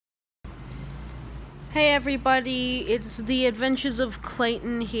Hey everybody, it's the Adventures of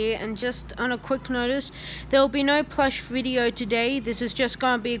Clayton here, and just on a quick notice, there will be no plush video today. This is just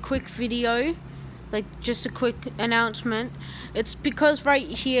gonna be a quick video, like just a quick announcement. It's because right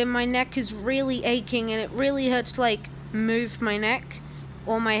here my neck is really aching and it really hurts to like move my neck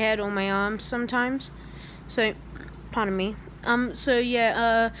or my head or my arms sometimes. So, pardon me.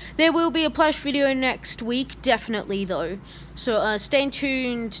 There will be a plush video next week, definitely though. So stay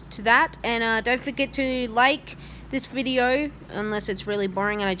tuned to that, and don't forget to like this video, unless it's really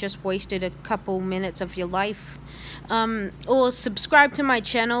boring and I just wasted a couple minutes of your life. Or subscribe to my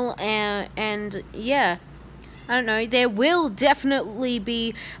channel, and yeah, I don't know, there will definitely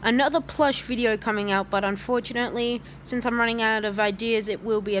be another plush video coming out, but unfortunately, since I'm running out of ideas, it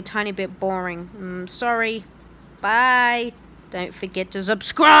will be a tiny bit boring. Sorry. Bye. Don't forget to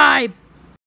subscribe!